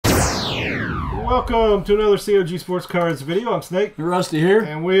Welcome to another COG Sports Cards video. I'm Snake. Rusty here.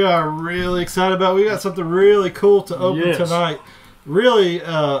 And we are really excited about it. We got something really cool to open tonight. Really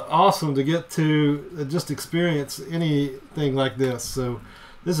awesome to get to just experience anything like this. So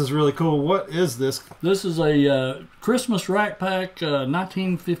this is really cool. What is this? This is a Christmas Rack Pack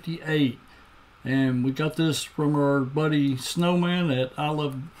 1958. And we got this from our buddy Snowman at I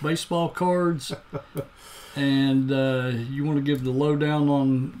Love Baseball Cards. And you want to give the lowdown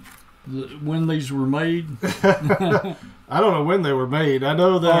on when these were made? I don't know when they were made. I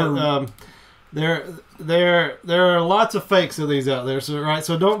know that there are lots of fakes of these out there.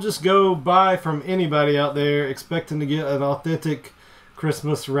 So don't just go buy from anybody out there expecting to get an authentic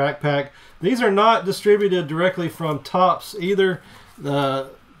Christmas Rack Pack. These are not distributed directly from Topps either. The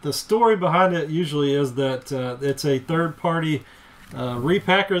story behind it usually is that it's a third-party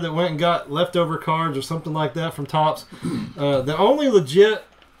repacker that went and got leftover cards or something like that from Topps. The only legit,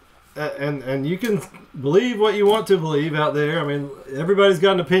 and you can believe what you want to believe out there. I mean, everybody's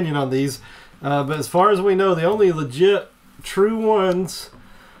got an opinion on these. But as far as we know, the only legit true ones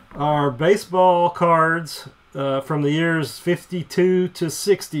are baseball cards from the years 52 to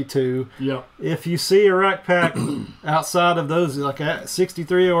 62. Yeah. If you see a rack pack outside of those, like at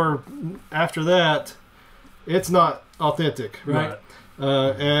 63 or after that, it's not authentic, right?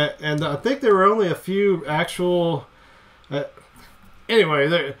 And I think there were only a few actual.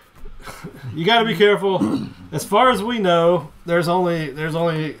 Anyway, you got to be careful. As far as we know, there's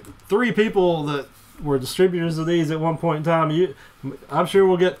only 3 people that were distributors of these at one point in time. I'm sure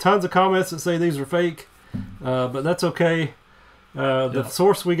we'll get tons of comments that say these are fake. But that's okay. The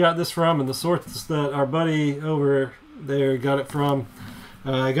source we got this from and the source that our buddy over there got it from,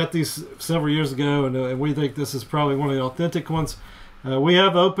 I got these several years ago, and we think this is probably one of the authentic ones. We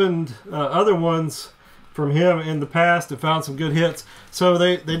have opened other ones from him in the past and found some good hits. So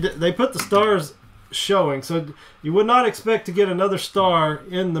they put the stars showing. So you would not expect to get another star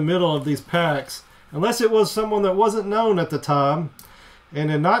in the middle of these packs unless it was someone that wasn't known at the time. And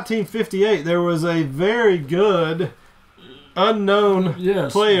in 1958, there was a very good unknown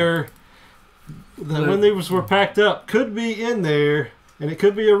player that when these were packed up could be in there, and it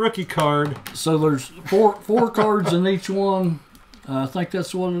could be a rookie card. So there's four cards in each one. I think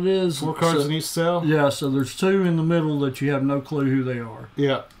that's what it is. 4 cards in each cell? Yeah, so there's 2 in the middle that you have no clue who they are.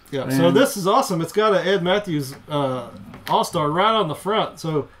 Yeah, yeah. And so this is awesome. It's got an Ed Matthews All-Star right on the front.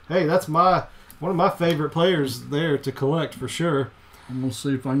 So, hey, that's one of my favorite players there to collect for sure. I'm going to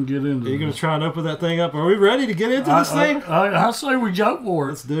see if I can get into it. Are you going to try and open that thing up? Are we ready to get into this thing? I say we go for it.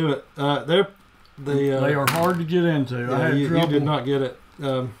 Let's do it. They are hard to get into. Yeah, I had trouble. You did not get it.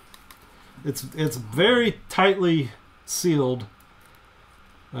 It's very tightly sealed.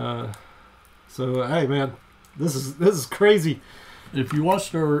 So hey man, this is crazy. If you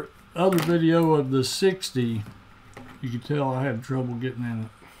watched our other video of the 60, you can tell I had trouble getting in it.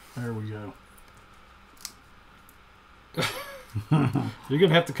 There we go. You're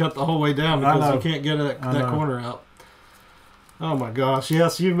gonna have to cut the whole way down because you can't get that corner out. Oh my gosh!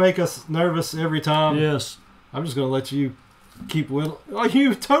 Yes, you make us nervous every time. Yes. I'm just gonna let you keep whittling. Oh,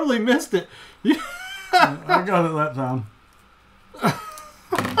 you totally missed it. I got it that time.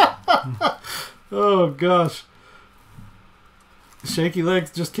 Oh gosh! Shaky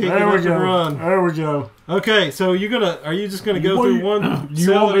legs just can't get up and run. There we go. Okay, so are you just gonna go through one do you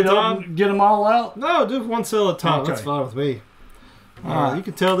cell want at me a time? Get them all out? No, do one cell at a time. Okay. That's fine with me. You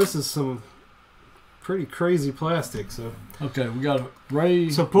can tell this is some pretty crazy plastic. So okay, we got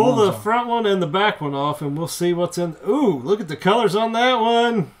Ray. So pull the front one and the back one off, and we'll see what's in. Ooh, look at the colors on that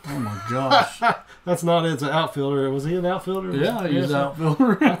one. Oh my gosh. That's not it. It's an outfielder. Was he an outfielder? Yeah, he's an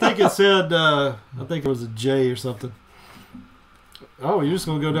outfielder. I think it said. I think it was a J or something. Oh, you're just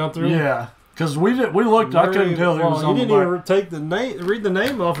gonna go down through? Yeah, because we looked. I couldn't tell who was on the back. You didn't even take the name. Read the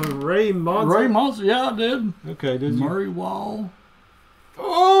name off of Ray Monson. Ray Monson. Yeah, I did. Okay, did you? Murray Wall.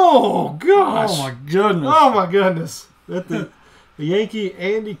 Oh gosh! Oh my goodness! Oh my goodness! The Yankee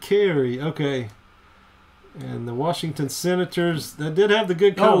Andy Carey. Okay, and the Washington Senators. That did have the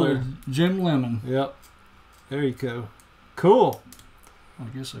good color. Oh, Jim Lemon. Yep. There you go. Cool. I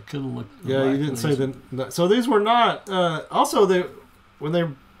guess I could have looked. Yeah, you didn't say that. So these were not. Also, when they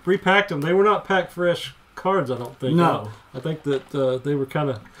repacked them, they were not packed fresh cards. I don't think. No. I think that they were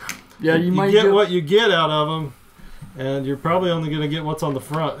kind of. Yeah, you might get what you get out of them. And you're probably only going to get what's on the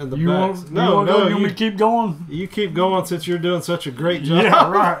front and the back. You want me to keep going? You keep going since you're doing such a great job.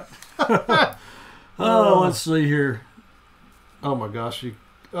 Yeah, right. Let's see here. Oh my gosh!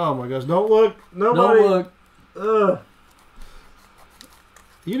 Oh my gosh! Don't look. Nobody. Don't look.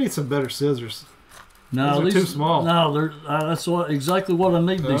 You need some better scissors. No, these are too small. No, that's exactly what I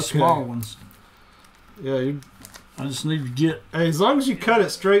need. These small ones. Yeah, I just need to get. hey, as long as you cut it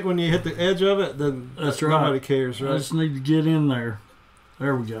straight when you hit the edge of it, then That's right. nobody cares, right? I just need to get in there.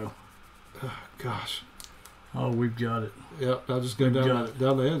 There we go. Oh, gosh. Oh, we've got it. Yep, I'll just go down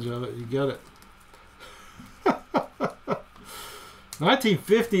the edge of it. You got it.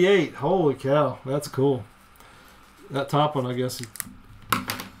 1958. Holy cow, that's cool. That top one, I guess.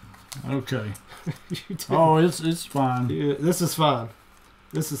 Okay. Oh, it's fine. Yeah, this is fine.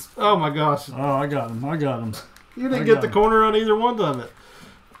 This is. Oh my gosh. Oh, I got him. I got him. You didn't get the corner on either one of it.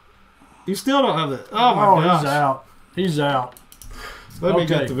 You still don't have it. Oh my gosh. He's out. He's out. Let me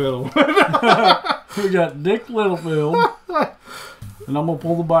get the middle. We got Dick Littlefield, and I'm gonna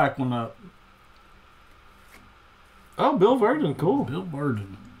pull the back one up. Oh, Bill Verdon, cool. Bill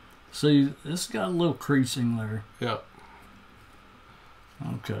Verdon. See, it's got a little creasing there. Yeah.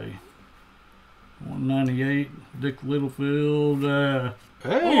 Okay. 198, Dick Littlefield.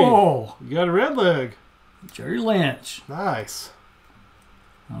 Hey, oh, you got a red leg. Jerry Lynch. Nice.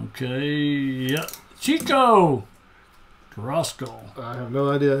 Okay, yep. Chico Carrasco. I have no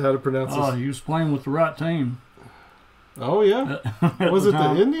idea how to pronounce Oh, this. he was playing with the right team. Oh, yeah? Was it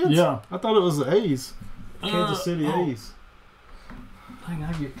the Indians? Yeah. I thought it was the A's. Kansas City A's. Dang,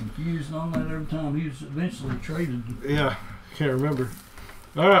 I get confused on that every time. He was eventually traded. Yeah, can't remember.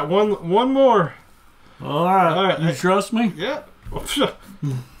 All right, one more. All right. You trust me? Yeah.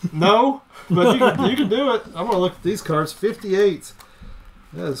 No, but you can do it. I'm gonna look at these cards. 58.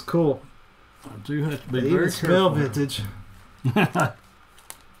 That is cool. I do have to be They very even spell careful. vintage. I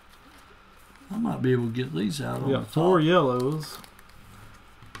might be able to get these out on the top. 4 yellows,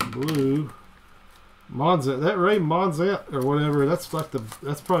 blue, Monzant. That Ray Monzant or whatever. That's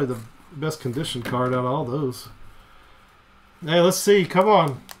probably the best condition card out of all those. Hey, let's see. Come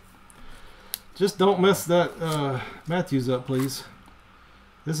on. Just don't mess that Matthews up, please.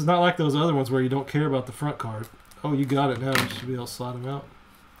 This is not like those other ones where you don't care about the front card. Oh, you got it now. You should be able to slide them out.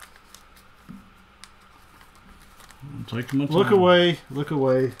 Take my time. Look away. Look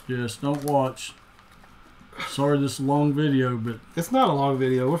away. Yes, don't watch. Sorry this is a long video, but... It's not a long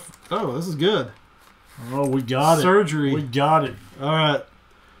video. Oh, this is good. Oh, we got it. Surgery. We got it. All right.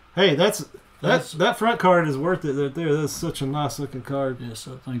 Hey, that front card is worth it right there. That's such a nice looking card. Yes,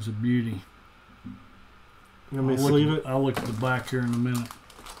 that thing's a beauty. Let me sleeve it. I'll look at the back here in a minute.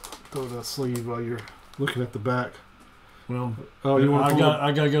 Throw that sleeve while you're looking at the back. Well, oh, you want?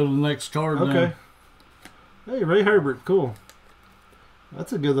 I gotta go to the next card. Okay. Now. Hey, Ray Herbert, cool.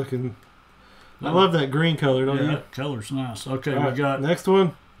 That's a good looking. I love that green color, don't you? That color's nice. Okay, All we right, got next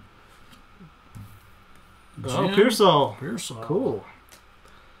one. Oh, Pearsall. Pearsall. Cool.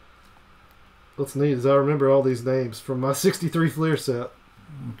 What's neat is I remember all these names from my '63 Fleer set.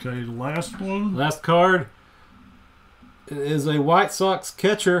 Okay, the last one. Last card is a White Sox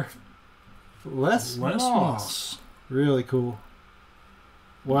catcher, Les Moss. Really cool.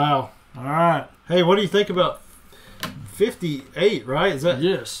 Wow. All right. Hey, what do you think about 58? Right? Is that?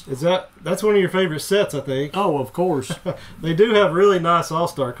 Yes. That's one of your favorite sets, I think. Oh, of course. They do have really nice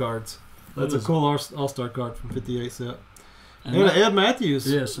All-Star cards. That's a cool All-Star card from 58 set. And Ed Matthews.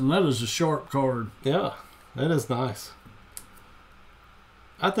 Yes, and that is a sharp card. Yeah, that is nice.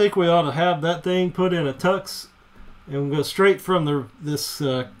 I think we ought to have that thing put in a tux and go straight from this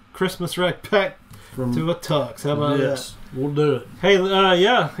Christmas rack pack to a tux. How about that? We'll do it. Hey,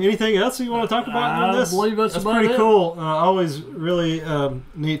 yeah. Anything else you want to talk about in this? I believe that's about pretty it. Cool. Always really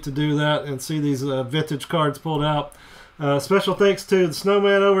neat to do that and see these vintage cards pulled out. Special thanks to the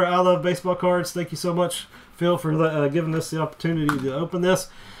Snowman over at I Love Baseball Cards. Thank you so much, Phil, for giving us the opportunity to open this.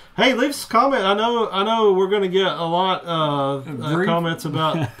 Hey, leave us a comment. I know we're going to get a lot of comments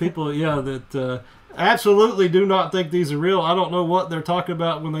about people, that absolutely do not think these are real. I don't know what they're talking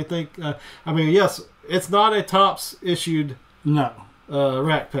about when they think. I mean, yes, it's not a Topps issued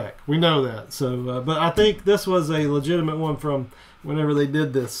rack pack. We know that. So, but I think this was a legitimate one from whenever they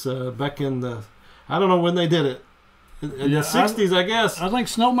did this back in the. I don't know when they did it. In the 60s, I guess. I think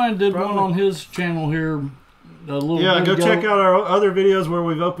Snowman did one on his channel here. Go check out our other videos where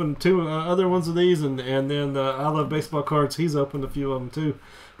we've opened 2 other ones of these, and then I Love Baseball Cards. He's opened a few of them too.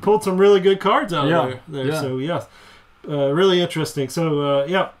 Pulled some really good cards out of there. Yeah. So yes, really interesting. So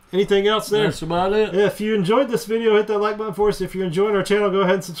anything else there? That's about it. If you enjoyed this video, hit that like button for us. If you're enjoying our channel, go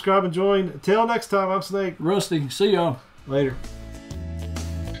ahead and subscribe and join. Until next time, I'm Snake. Rusty, see y'all later.